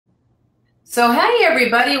So, hey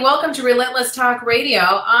everybody, welcome to Relentless Talk Radio.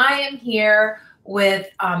 I am here with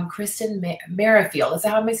Kristen Merrifield. Is that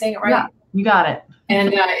how I'm saying it right? Yeah, you got it.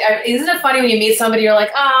 And isn't it funny when you meet somebody, you're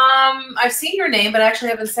like, I've seen your name, but I actually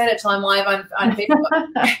haven't said it till I'm live on Facebook.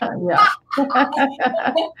 Yeah.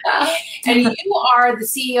 And you are the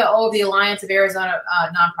CEO of the Alliance of Arizona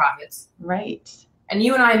Nonprofits. Right. And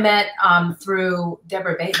you and I met through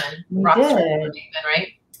Deborah Bateman. We Rockstar did. Deborah Bateman, right?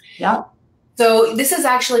 Yeah. So this is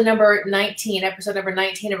actually number 19, episode number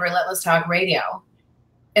 19 of Relentless Talk Radio.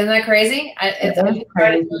 Isn't that crazy? It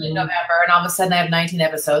started in November, and all of a sudden I have 19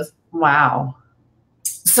 episodes. Wow.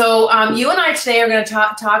 So you and I today are going to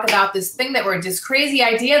talk about this thing this crazy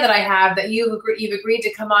idea that I have that you've agreed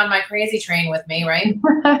to come on my crazy train with me, right?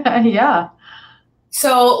 Yeah.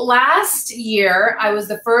 So last year, I was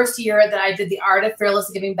the first year that I did the Art of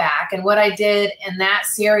Fearless Giving Back. And what I did in that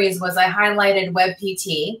series was I highlighted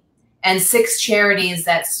WebPT and 6 charities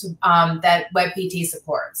that WebPT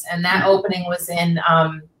supports. And that opening was in,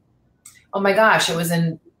 oh my gosh, it was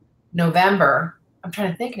in November. I'm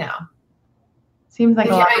trying to think now. Seems like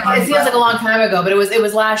a long time. It feels like a long time ago, but it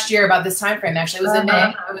was last year about this time frame. Actually, it was in May.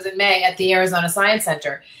 It was in May at the Arizona Science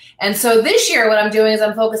Center. And so this year, what I'm doing is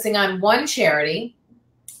I'm focusing on one charity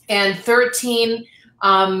and 13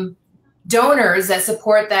 donors that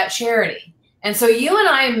support that charity. And so you and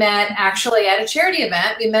I met actually at a charity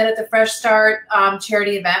event. We met at the Fresh Start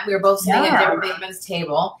charity event. We were both sitting at Deborah Bateman's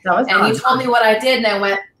table. And you told me what I did, and I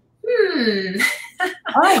went,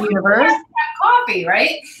 Hi, universe. Have coffee,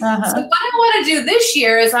 right? So what I want to do this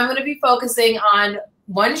year is I'm going to be focusing on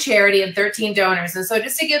one charity and 13 donors. And so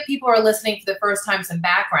just to give people who are listening for the first time some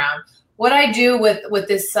background, what I do with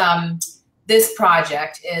this this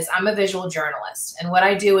project is I'm a visual journalist. And what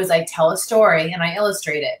I do is I tell a story and I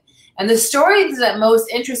illustrate it. And the stories that most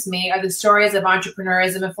interest me are the stories of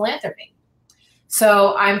entrepreneurism and philanthropy.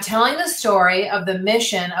 So I'm telling the story of the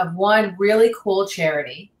mission of one really cool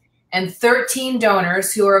charity and 13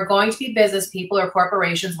 donors who are going to be business people or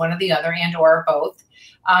corporations, one or the other, and or both,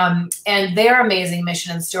 and their amazing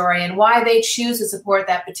mission and story and why they choose to support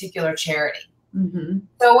that particular charity.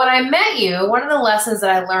 So when I met you, one of the lessons that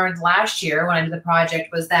I learned last year when I did the project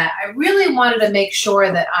was that I really wanted to make sure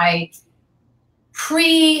that I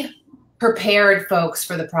prepared folks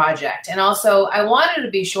for the project. And also I wanted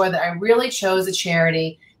to be sure that I really chose a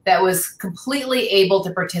charity that was completely able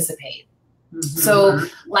to participate. So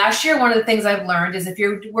last year, one of the things I've learned is if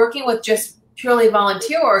you're working with just purely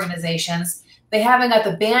volunteer organizations, they haven't got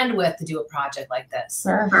the bandwidth to do a project like this.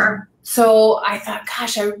 So I thought,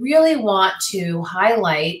 gosh, I really want to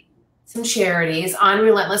highlight some charities on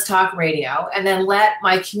Relentless Talk Radio and then let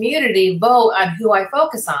my community vote on who I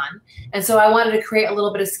focus on. And so I wanted to create a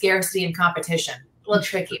little bit of scarcity and competition. A little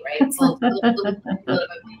tricky, right? It's a little bit,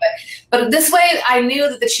 but this way I knew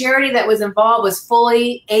that the charity that was involved was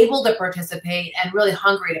fully able to participate and really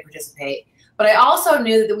hungry to participate. But I also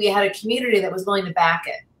knew that we had a community that was willing to back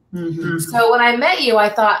it. So when I met you, I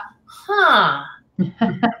thought,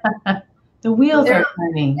 the wheels are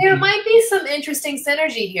turning. There might be some interesting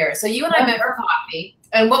synergy here. So you and I met for coffee.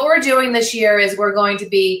 And what we're doing this year is we're going to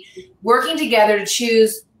be working together to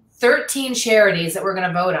choose 13 charities that we're going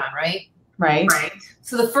to vote on, right? Right.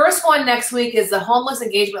 So the first one next week is the Homeless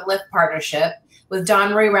Engagement Lift Partnership with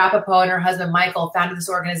Dawn Marie Rapaport and her husband Michael founded this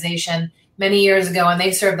organization many years ago, and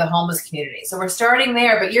they serve the homeless community. So we're starting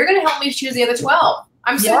there, but you're going to help me choose the other 12.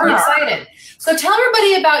 I'm super excited. So tell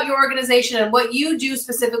everybody about your organization and what you do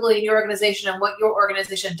specifically in your organization and what your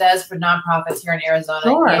organization does for nonprofits here in Arizona.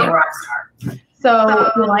 Rockstar.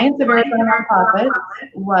 So the Alliance of Arizona Nonprofits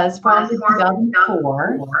was formed in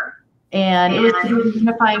 2004. And it was to do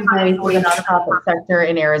unifying voice for the nonprofit sector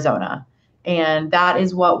in Arizona. And that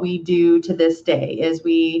is what we do to this day, is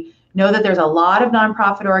we know that there's a lot of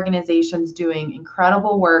nonprofit organizations doing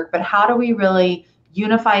incredible work, but how do we really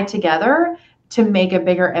unify together to make a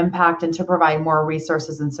bigger impact and to provide more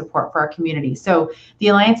resources and support for our community? So the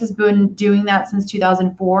Alliance has been doing that since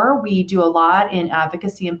 2004. We do a lot in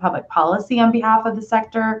advocacy and public policy on behalf of the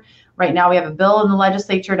sector. Right now we have a bill in the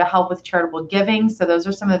legislature to help with charitable giving. So those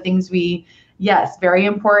are some of the things very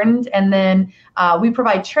important. And then we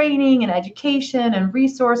provide training and education and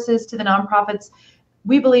resources to the nonprofits.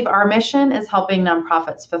 We believe our mission is helping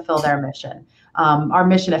nonprofits fulfill their mission. Our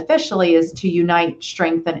mission officially is to unite,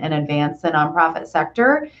 strengthen, and advance the nonprofit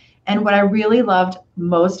sector. And what I really loved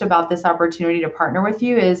most about this opportunity to partner with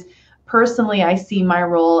you is, personally, I see my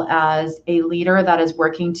role as a leader that is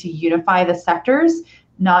working to unify the sectors,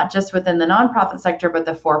 not just within the nonprofit sector, but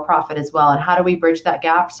the for-profit as well. And how do we bridge that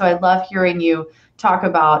gap? So I love hearing you talk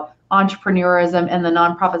about entrepreneurism in the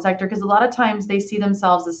nonprofit sector, because a lot of times they see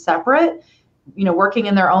themselves as separate. working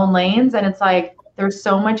in their own lanes. And it's like, there's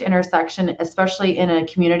so much intersection, especially in a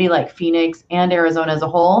community like Phoenix and Arizona as a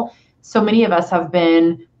whole. So many of us have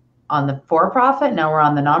been on the for-profit, now we're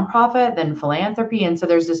on the nonprofit, then philanthropy. And so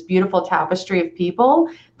there's this beautiful tapestry of people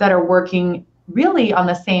that are working really on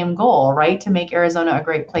the same goal, right? To make Arizona a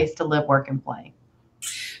great place to live, work, and play.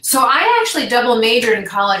 So I actually double majored in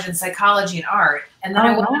college in psychology and art, and then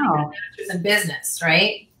I went on to get a master's in business,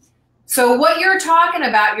 right? So what you're talking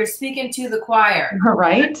about, you're speaking to the choir.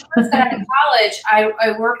 Right. In college,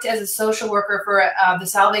 I worked as a social worker for the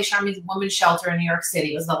Salvation Army Women's Shelter in New York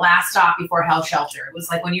City. It was the last stop before Hell Shelter. It was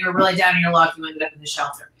like when you were really down in your luck, you ended up in the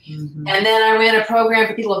shelter. Mm-hmm. And then I ran a program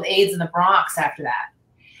for people with AIDS in the Bronx after that.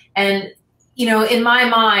 And, in my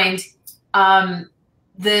mind,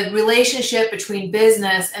 the relationship between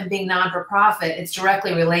business and being non-for-profit, it's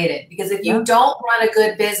directly related. Because if you don't run a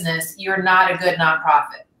good business, you're not a good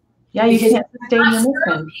nonprofit. Yeah, you can't sustain your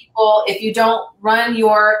mission. People if you don't run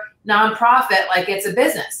your nonprofit like it's a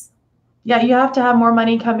business. Yeah, you have to have more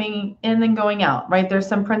money coming in than going out, right? There's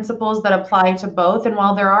some principles that apply to both. And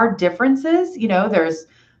while there are differences, there's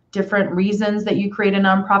different reasons that you create a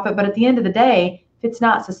nonprofit. But at the end of the day, if it's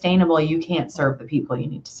not sustainable, you can't serve the people you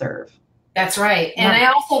need to serve. That's right. And I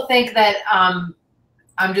also think that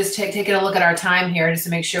I'm just taking a look at our time here just to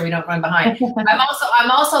make sure we don't run behind. I'm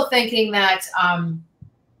also thinking that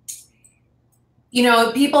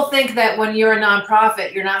people think that when you're a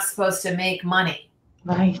nonprofit, you're not supposed to make money.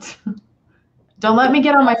 Right. Don't let me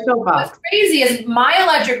get on my soapbox. What's crazy is my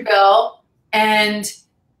electric bill and,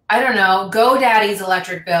 I don't know, GoDaddy's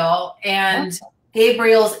electric bill and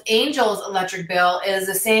Gabriel's Angel's electric bill is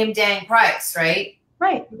the same dang price, right?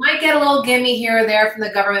 Right. You might get a little gimme here or there from the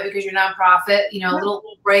government because you're nonprofit, a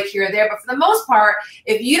little break here or there. But for the most part,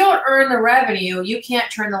 if you don't earn the revenue, you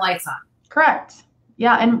can't turn the lights on. Correct.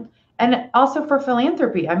 Yeah. And also for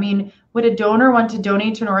philanthropy, would a donor want to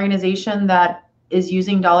donate to an organization that is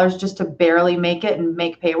using dollars just to barely make it and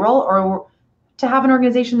make payroll, or to have an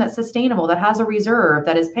organization that's sustainable, that has a reserve,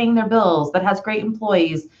 that is paying their bills, that has great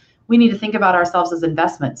employees? We need to think about ourselves as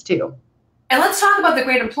investments too. And let's talk about the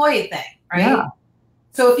great employee thing, right? Yeah.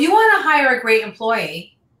 So if you want to hire a great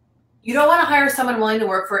employee, you don't want to hire someone willing to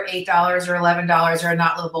work for $8 or $11 or a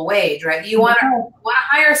not livable wage, right? You want to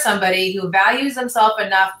hire somebody who values themselves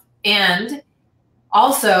enough and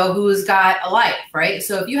also who's got a life, right?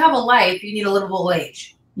 So if you have a life, you need a livable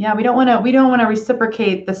wage. Yeah, we don't want to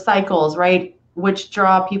reciprocate the cycles, right, which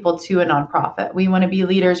draw people to a nonprofit. We want to be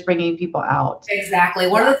leaders bringing people out. Exactly.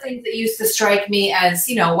 One of the things that used to strike me as,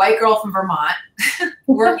 white girl from Vermont,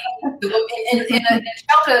 working in a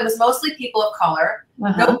shelter that was mostly people of color,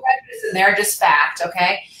 no prejudice in there, just fact,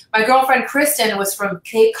 okay? My girlfriend, Kristen, was from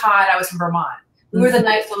Cape Cod. I was from Vermont. We were the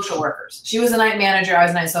night social workers. She was the night manager. I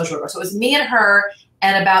was the night social worker. So it was me and her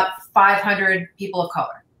and about 500 people of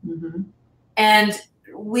color. Mm-hmm. And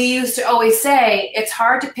we used to always say, it's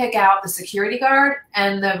hard to pick out the security guard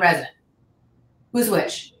and the resident. Who's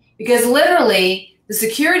which? Because literally the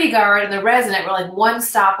security guard and the resident were like one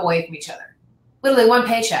stop away from each other. Literally one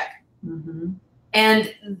paycheck. Mm-hmm.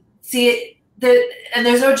 And see, and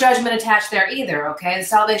there's no judgment attached there either, okay? The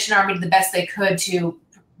Salvation Army did the best they could to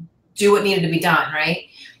do what needed to be done, right?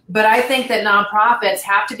 But I think that nonprofits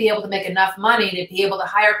have to be able to make enough money to be able to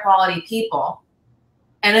hire quality people.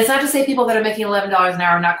 And it's not to say people that are making $11 an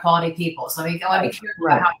hour are not quality people. So I want to be careful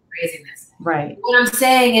about how I'm phrasing this. Right. What I'm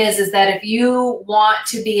saying is that if you want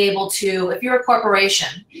to be able to, if you're a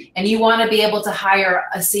corporation and you want to be able to hire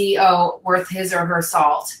a CEO worth his or her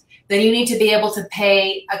salt, then you need to be able to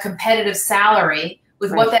pay a competitive salary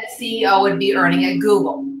with what that CEO would be earning at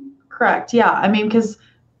Google. Correct. Yeah. Because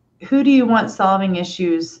who do you want solving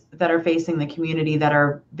issues that are facing the community that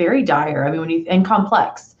are very dire? And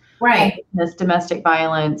complex. Right. This domestic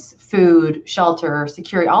violence, food, shelter,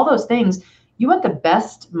 security, all those things. You want the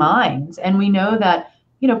best minds. And we know that,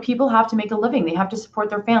 people have to make a living. They have to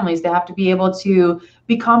support their families. They have to be able to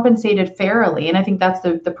be compensated fairly. And I think that's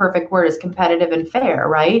the perfect word, is competitive and fair,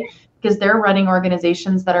 right? Because they're running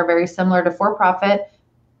organizations that are very similar to for-profit.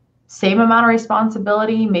 Same amount of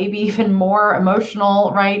responsibility, maybe even more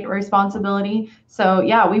emotional, right, responsibility. So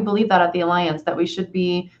yeah, we believe that at the Alliance, that we should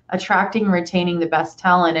be attracting and retaining the best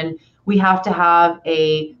talent. And we have to have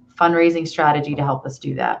a fundraising strategy to help us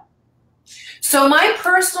do that. So my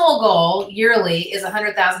personal goal yearly is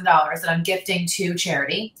 $100,000 that I'm gifting to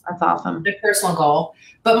charity. That's awesome. My personal goal.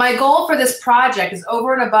 But my goal for this project is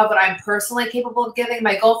over and above what I'm personally capable of giving.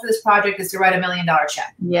 My goal for this project is to write $1 million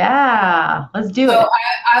check. Yeah, let's do it. So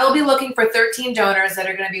I will be looking for 13 donors that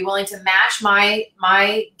are going to be willing to match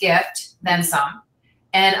my gift, then some.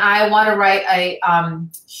 And I want to write a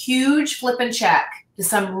huge flippin' check to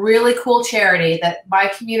some really cool charity that my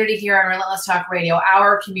community here on Relentless Talk Radio,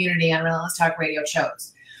 our community on Relentless Talk Radio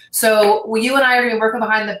chose. So you and I are going to be working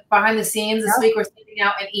behind the scenes this week. We're sending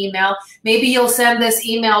out an email. Maybe you'll send this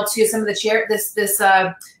email to some of the this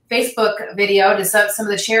Facebook video to some of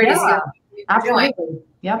the charities you're doing.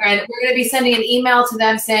 Yep. And we're going to be sending an email to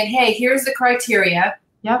them saying, hey, here's the criteria.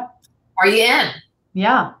 Yep. Are you in?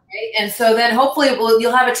 Yeah. Right? And so then hopefully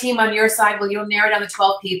you'll have a team on your side. You'll narrow down to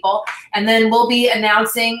 12 people. And then we'll be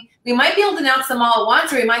announcing. We might be able to announce them all at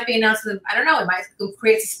once, or we might be announcing them. I don't know. We might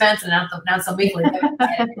create suspense and announce them weekly.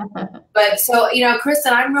 But so,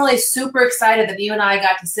 Kristen, I'm really super excited that you and I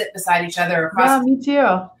got to sit beside each other across. Yeah, me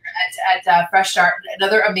too. At Fresh Start,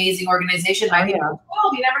 another amazing organization. You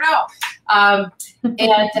never know. And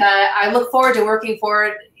I look forward to working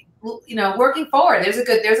forward. Working forward. There's a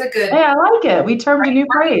good. Hey, I like it. We termed a new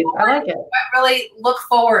phrase. I like it. I really look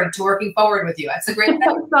forward to working forward with you. That's a great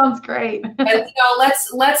thing. Sounds great. And,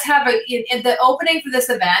 let's have in the opening for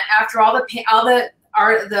this event. After all the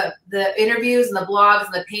interviews and the blogs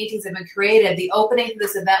and the paintings have been created, the opening for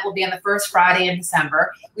this event will be on the first Friday in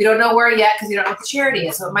December. We don't know where yet because we don't know what the charity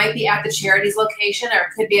is. So it might be at the charity's location, or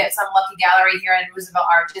it could be at some lucky gallery here in Roosevelt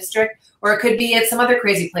Art District, or it could be at some other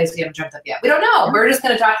crazy place we haven't jumped up yet. We don't know. We're just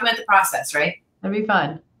going to document the process, right? That'd be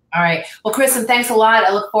fun. All right. Well, Kristen, thanks a lot.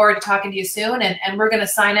 I look forward to talking to you soon. And we're going to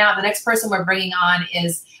sign out. The next person we're bringing on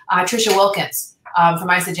is Trisha Wilkins. From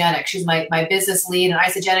Isogenics. She's my business lead, and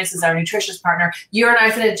Isogenics is our nutritious partner. You're an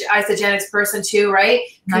Isogenics person too, right?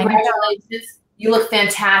 Congratulations. You look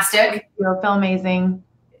fantastic. You feel amazing.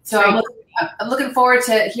 So I'm looking forward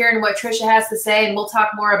to hearing what Trisha has to say, and we'll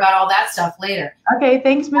talk more about all that stuff later. Okay,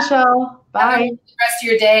 thanks, Michelle. Bye. Have a good rest of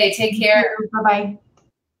your day. Take care. Bye-bye.